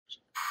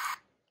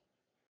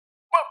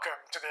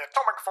Welcome to the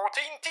Atomic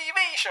 14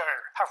 TV show.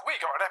 Have we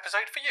got an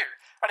episode for you?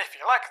 And if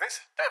you like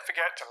this, don't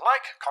forget to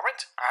like,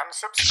 comment, and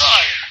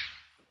subscribe.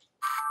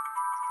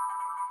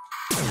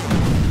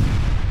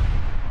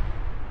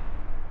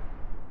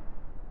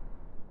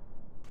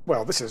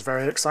 Well, this is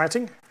very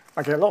exciting.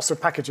 I get lots of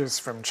packages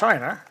from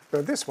China,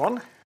 but this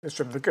one is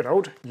from the good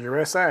old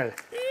USA.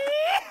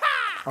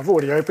 I've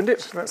already opened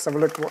it. Let's have a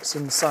look what's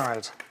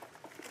inside.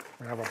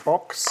 We have a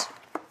box.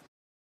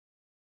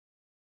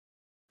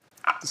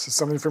 This is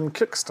something from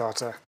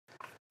Kickstarter.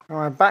 Now,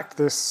 I backed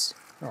this,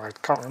 I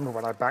can't remember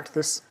when I backed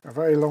this, a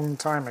very long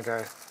time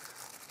ago.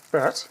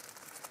 But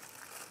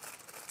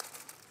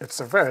it's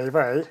a very,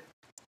 very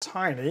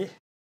tiny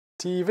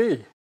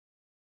TV.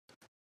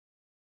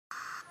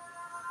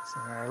 So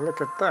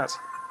look at that.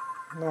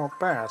 Not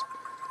bad.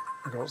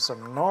 We've got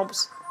some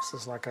knobs.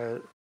 This is like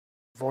a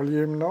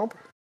volume knob.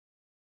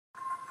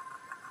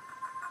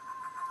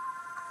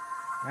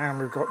 And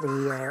we've got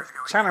the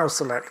channel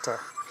selector.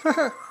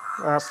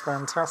 That's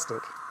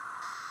fantastic.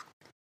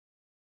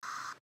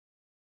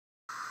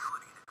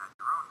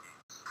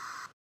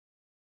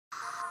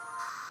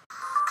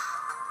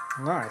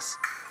 Nice.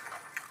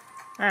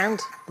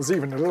 And there's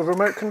even a little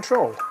remote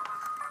control.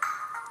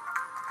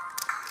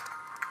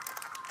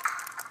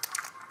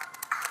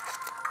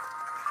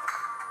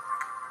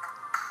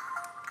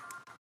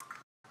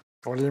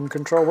 Volume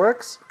control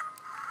works.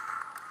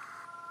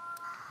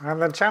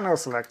 And the channel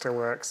selector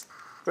works.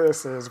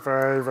 This is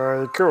very,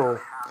 very cool.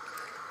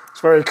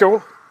 It's very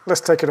cool.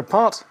 Let's take it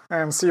apart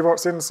and see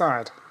what's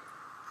inside.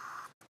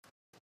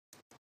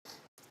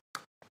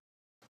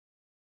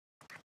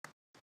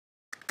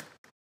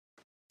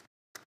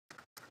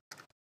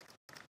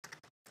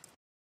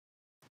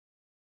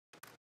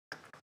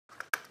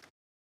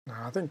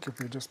 Now I think if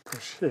we just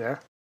push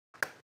here,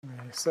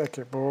 the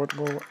circuit board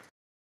will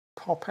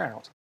pop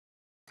out.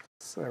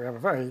 So we have a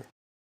very,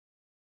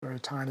 very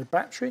tiny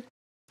battery.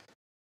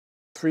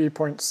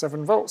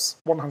 3.7 volts,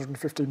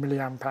 150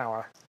 milliamp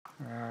power.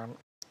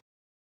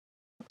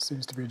 It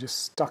seems to be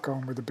just stuck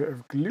on with a bit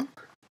of glue.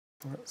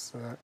 Let's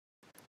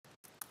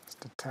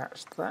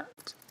detach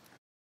that.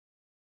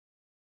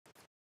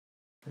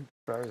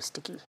 Very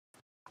sticky.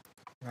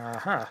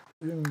 Aha,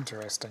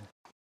 interesting.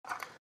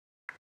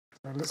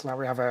 So it looks like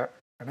we have an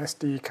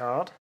SD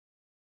card.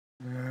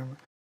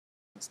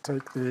 Let's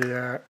take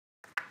the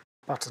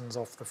buttons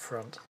off the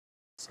front.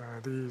 So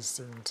these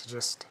seem to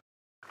just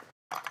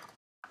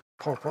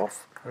pop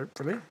off,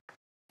 hopefully.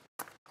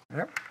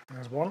 Yep,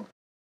 there's one.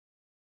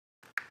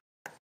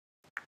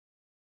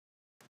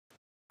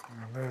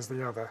 And there's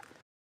the other.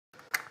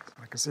 So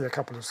I can see a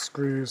couple of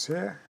screws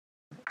here.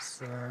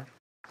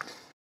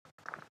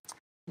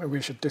 Maybe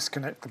we should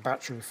disconnect the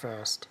battery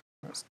first.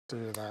 Let's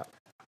do that.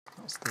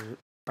 That's the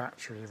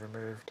battery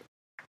removed.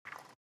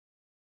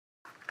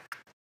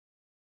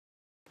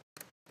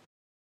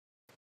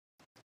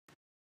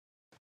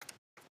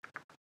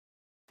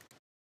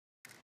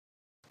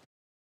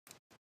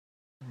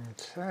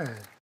 Okay,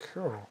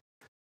 cool.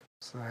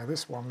 So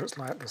this one looks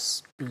like the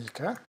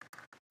speaker.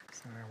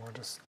 So we'll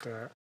just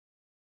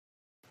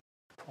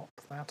pop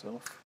that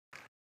off.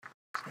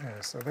 Okay,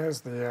 so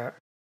there's the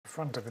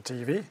front of the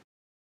TV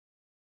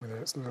with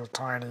its little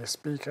tiny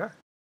speaker.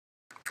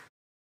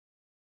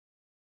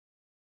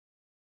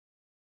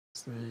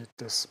 It's the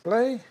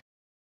display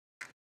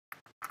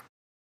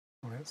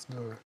with its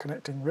little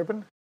connecting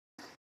ribbon.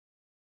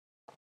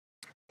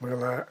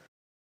 We'll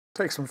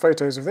take some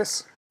photos of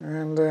this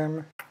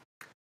and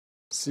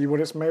see what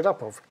it's made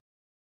up of.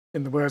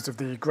 In the words of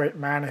the great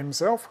man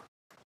himself,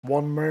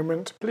 one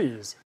moment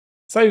please.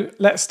 So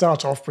let's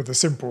start off with the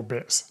simple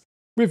bits.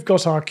 We've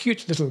got our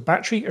cute little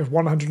battery of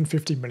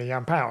 150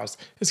 milliamp hours.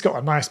 It's got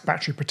a nice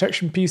battery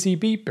protection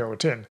PCB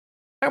built in.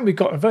 And we've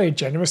got a very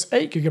generous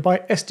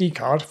 8GB SD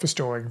card for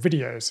storing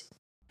videos.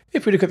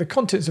 If we look at the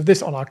contents of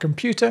this on our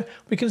computer,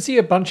 we can see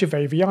a bunch of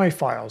AVI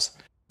files.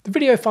 The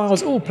video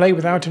files all play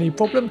without any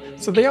problem,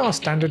 so they are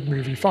standard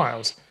movie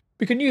files.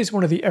 We can use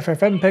one of the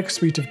FFmpeg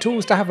suite of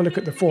tools to have a look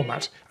at the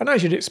format, and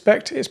as you'd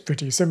expect, it's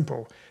pretty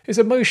simple. It's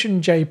a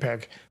motion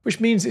JPEG, which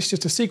means it's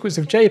just a sequence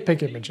of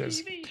JPEG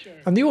images,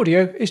 and the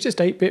audio is just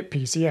 8-bit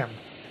PCM.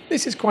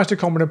 This is quite a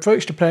common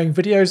approach to playing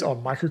videos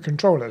on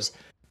microcontrollers.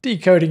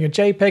 Decoding a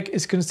JPEG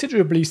is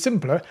considerably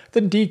simpler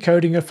than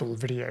decoding a full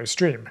video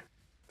stream.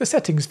 The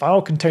settings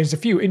file contains a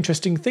few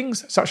interesting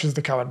things, such as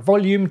the current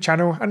volume,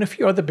 channel, and a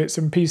few other bits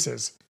and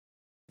pieces.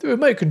 The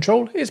remote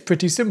control is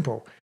pretty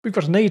simple. We've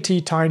got an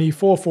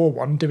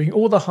TinyTV doing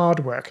all the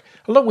hard work,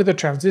 along with a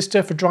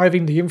transistor for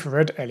driving the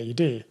infrared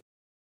LED.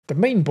 The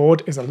main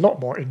board is a lot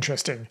more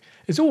interesting.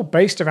 It's all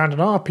based around an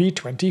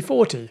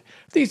RP2040.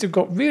 These have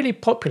got really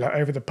popular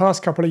over the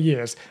past couple of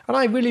years, and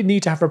I really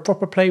need to have a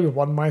proper play with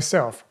one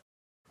myself.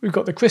 We've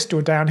got the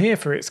crystal down here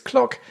for its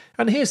clock,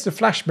 and here's the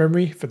flash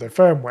memory for the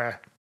firmware.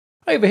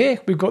 Over here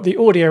we've got the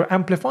audio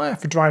amplifier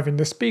for driving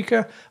the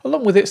speaker,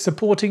 along with its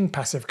supporting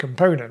passive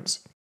components.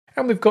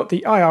 And we've got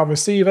the IR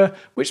receiver,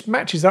 which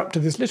matches up to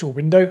this little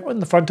window on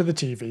the front of the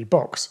TV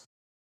box.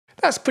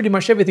 That's pretty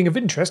much everything of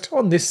interest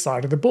on this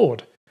side of the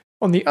board.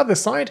 On the other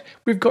side,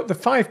 we've got the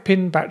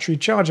 5-pin battery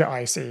charger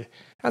IC,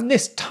 and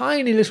this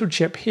tiny little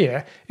chip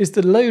here is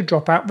the low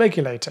dropout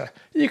regulator.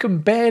 You can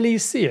barely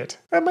see it.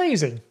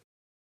 Amazing!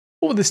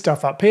 All this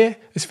stuff up here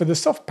is for the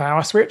soft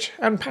power switch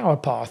and power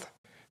path.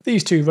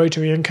 These two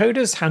rotary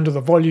encoders handle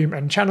the volume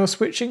and channel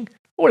switching.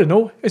 All in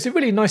all, it's a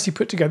really nicely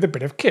put together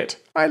bit of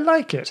kit. I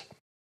like it.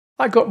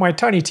 I got my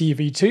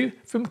TinyTV 2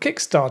 from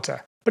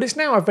Kickstarter, but it's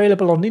now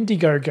available on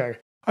Indiegogo.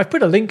 I've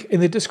put a link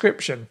in the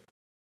description.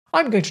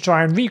 I'm going to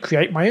try and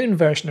recreate my own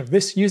version of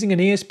this using an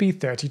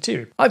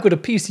ESP32. I've got a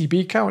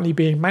PCB currently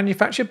being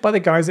manufactured by the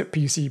guys at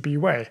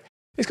PCBWay.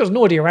 It's got an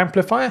audio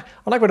amplifier,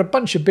 and I've got a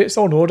bunch of bits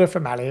on order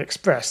from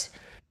AliExpress.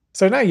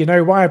 So now you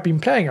know why I've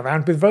been playing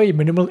around with very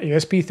minimal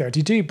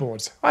ESP32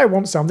 boards. I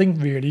want something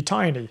really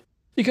tiny.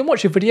 You can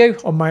watch a video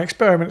on my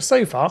experiments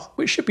so far,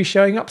 which should be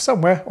showing up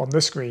somewhere on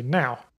the screen now.